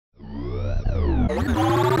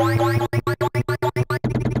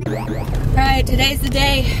Today's the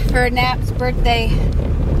day for Nap's birthday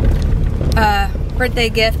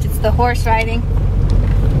gift. It's the horse riding.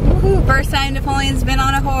 Woohoo! First time Napoleon's been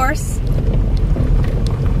on a horse.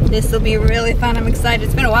 This will be really fun. I'm excited.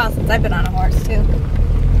 It's been a while since I've been on a horse too.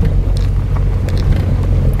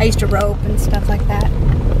 I used to rope and stuff like that.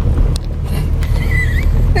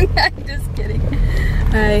 I'm just kidding.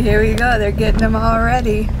 Alright, here we go. They're getting them all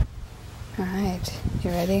ready. Alright, you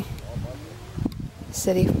ready?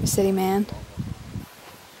 City man.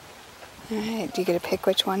 Alright, do you get to pick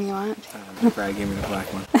which one you want? Probably give me the black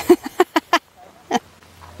one.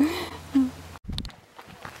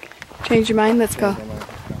 Change your mind? Let's go.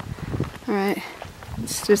 Alright,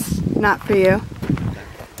 it's just not for you.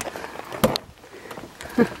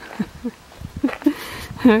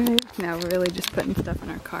 Alright, now we're really just putting stuff in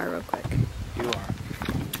our car real quick. You are.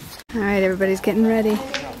 Alright, everybody's getting ready.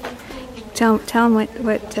 Tell them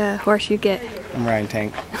what horse you get. I'm riding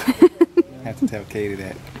Tank. I have to tell Katie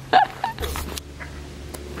that.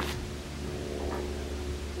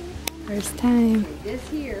 First time. This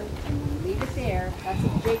here, leave it there. That's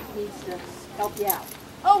what Jake needs to help you out.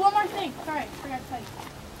 Oh, one more thing. Sorry, forgot to tell you.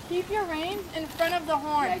 Keep your reins in front of the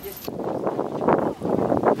horn. Yeah, just...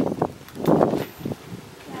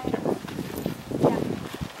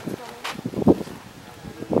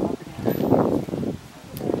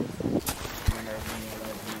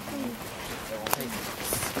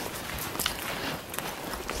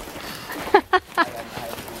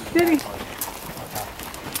 Goody.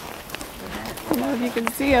 I don't know if you can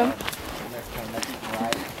see him.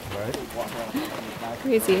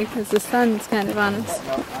 Crazy because the sun's kind of on us.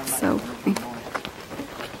 So funny.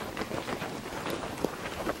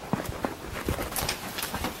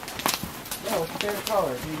 Yeah, what's your favorite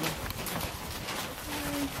color?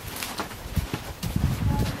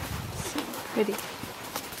 So pretty. You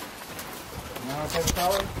know what's your favorite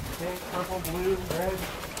color? Pink, purple, blue, red?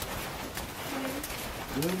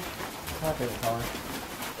 Blue? My favorite color.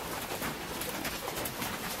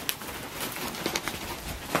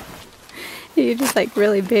 You're just like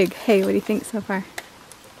really big. Hey, what do you think so far?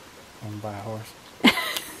 I'm gonna buy a horse.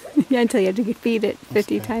 Yeah, until you have to feed it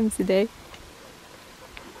 50 times a day.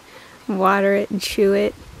 Water it and chew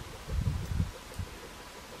it.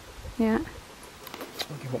 Yeah.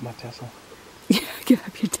 I'll give up my Tesla. Give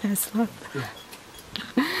up your Tesla. Yeah.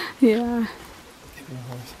 Yeah. Give me a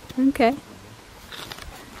horse. Okay.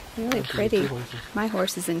 Really I'll give you pretty. 2 horses. My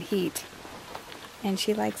horse is in heat. And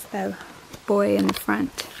she likes the boy in the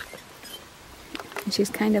front. And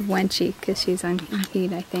she's kind of wenchy because she's in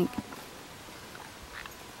heat, I think.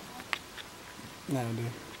 No, I do.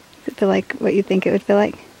 Does it feel like what you think it would feel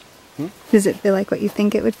like? Hmm? Does it feel like what you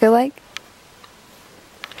think it would feel like?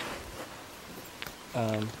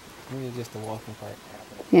 Maybe just the walking part.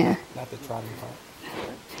 Yeah. Not the trotting part.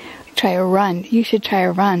 Try a run. You should try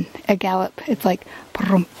a run. A gallop. It's like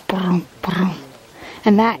brum, brum, brum.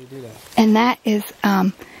 And that, How do you do that? and that is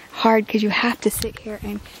hard because you have to sit here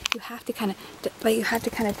and you have to kind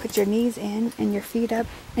of put your knees in and your feet up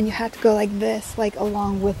and you have to go like this, like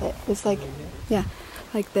along with it. It's like, yeah,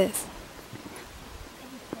 like this.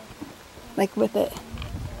 Like with it.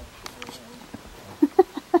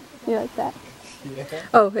 You like that? Yeah.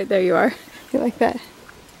 Oh, wait, there you are. You like that?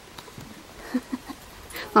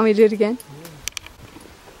 Want me to do it again?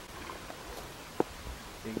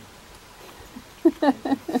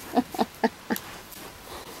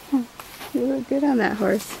 You look good on that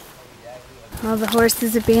horse. All the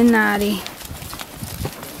horses are being naughty.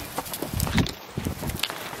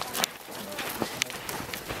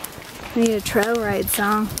 I need a trail ride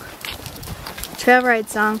song. Trail ride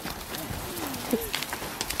song.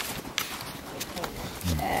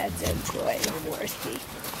 That's a good horsey.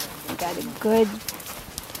 You got a good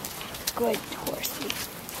horsey.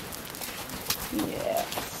 Yes.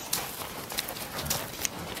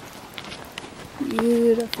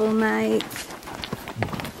 Beautiful night.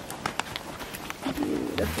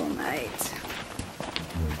 Beautiful night.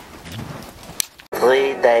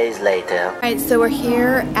 3 days later. Alright, so we're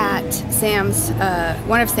here at Sam's,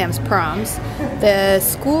 one of Sam's proms. The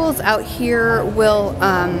schools out here will,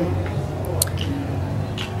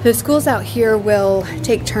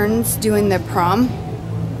 take turns doing the prom,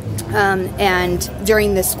 and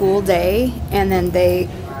during the school day, and then they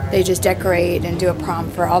just decorate and do a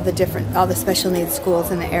prom for all the special needs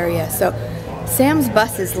schools in the area. So Sam's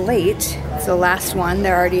bus is late. It's the last one.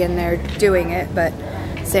 They're already in there doing it, but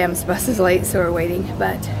Sam's bus is late, so we're waiting.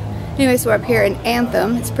 But anyway, so we're up here in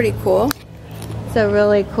Anthem. It's pretty cool. It's a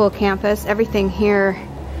really cool campus. Everything here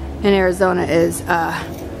in Arizona is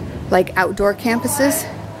like outdoor campuses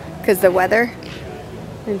because the weather.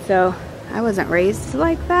 And so I wasn't raised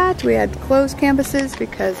like that. We had closed campuses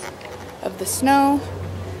because of the snow,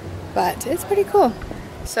 but it's pretty cool.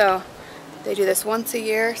 So they do this once a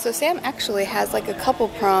year. So Sam actually has like a couple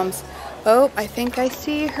proms. Oh, I think I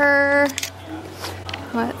see her.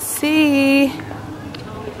 Let's see.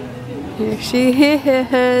 Here she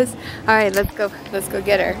is. All right, let's go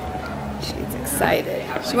get her. She's excited.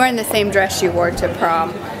 She's wearing the same dress she wore to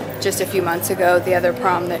prom just a few months ago, the other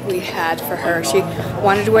prom that we had for her. She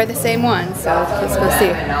wanted to wear the same one, so let's go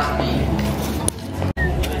see.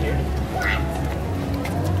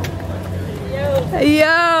 Yo,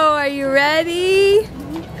 are you ready?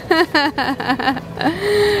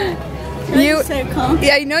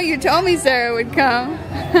 Yeah, I know you told me Sarah would come.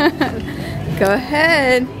 Go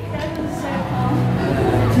ahead.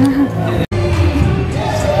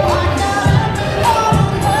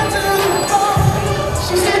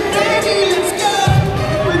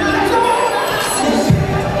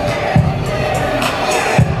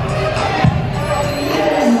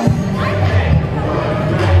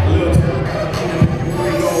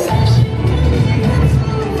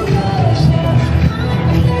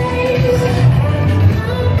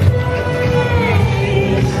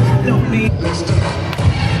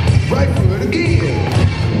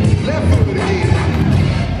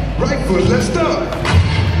 Let's start.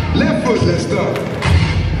 Left foot, let's start.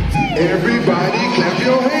 Everybody clap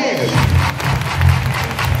your hands.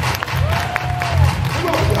 Come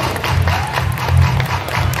on, y'all.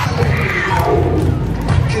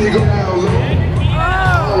 Can you go down low?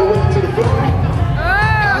 All the way to the floor.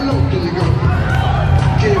 How low can you go?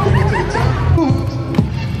 Can you bring it to the top?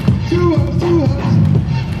 2 ups, 2 ups.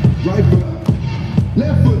 Right foot.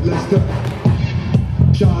 Left foot, let's start.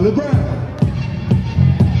 Charlotte Brown.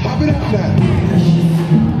 Pop it up now.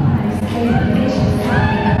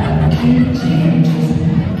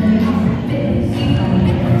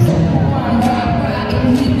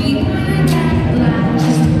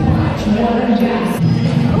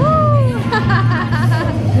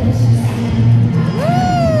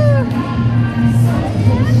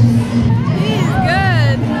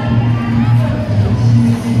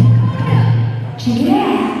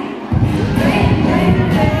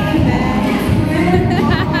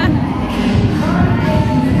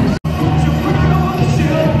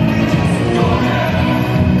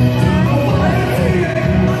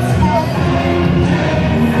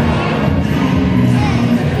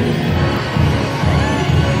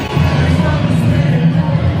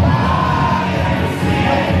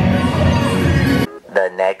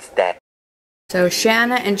 Next day. So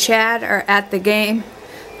Shanna and Chad are at the game.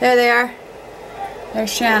 There they are.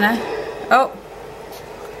 There's Shanna. Oh,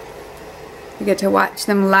 you get to watch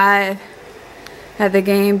them live at the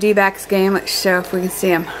game, D-backs game. Let's show if we can see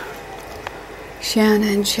them. Shanna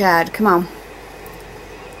and Chad, come on.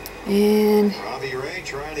 And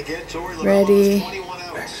ready.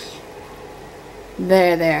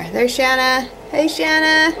 There's Shanna. Hey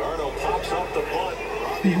Shanna.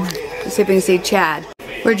 Let's see if we can see Chad.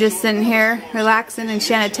 We're just sitting here relaxing and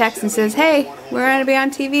Shanna texts and says, hey, we're going to be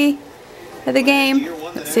on TV at the game.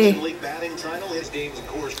 Let's see.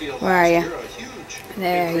 Where are you?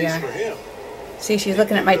 There you are. See, she's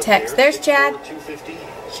looking at my text. There's Chad.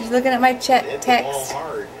 She's looking at my text.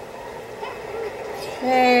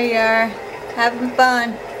 There you are. Having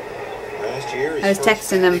fun. I was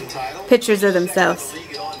texting them pictures of themselves.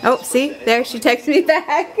 Oh, see? There, she texted me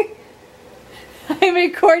back. I'm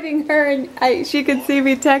recording her and she can see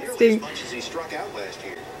me texting.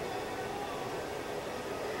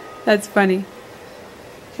 That's funny.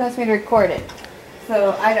 She wants me to record it.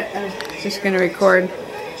 So I'm just going to record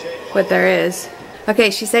what there is. Okay,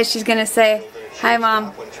 she says she's going to say, hi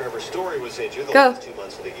Mom. Go.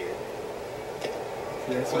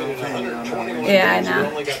 Yeah, I know.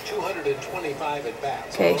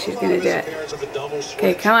 Okay, she's going to do it.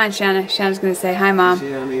 Okay, come on, Shanna. Shanna's going to say, hi, Mom. She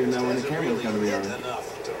don't even know when the camera's going to be on.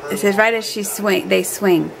 It says right as they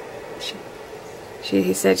swing.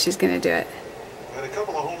 He said she's going to do it. Had a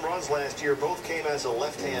couple of home runs last year. Both came as a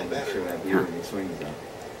left-hand batter.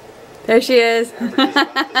 There she is.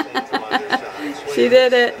 She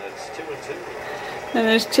did it. And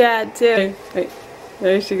there's Chad, too. Wait,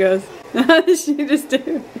 there she goes. She just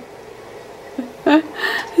did. Did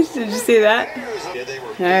you see that?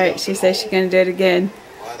 Alright, she says she's going to do it again.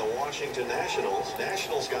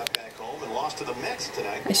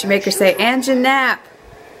 I should make her say, Angie Nap.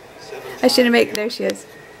 I should have made, there she is.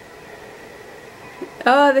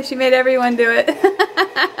 Oh, she made everyone do it.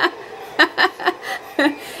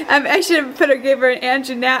 I should have give her an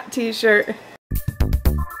Angie Nap t-shirt.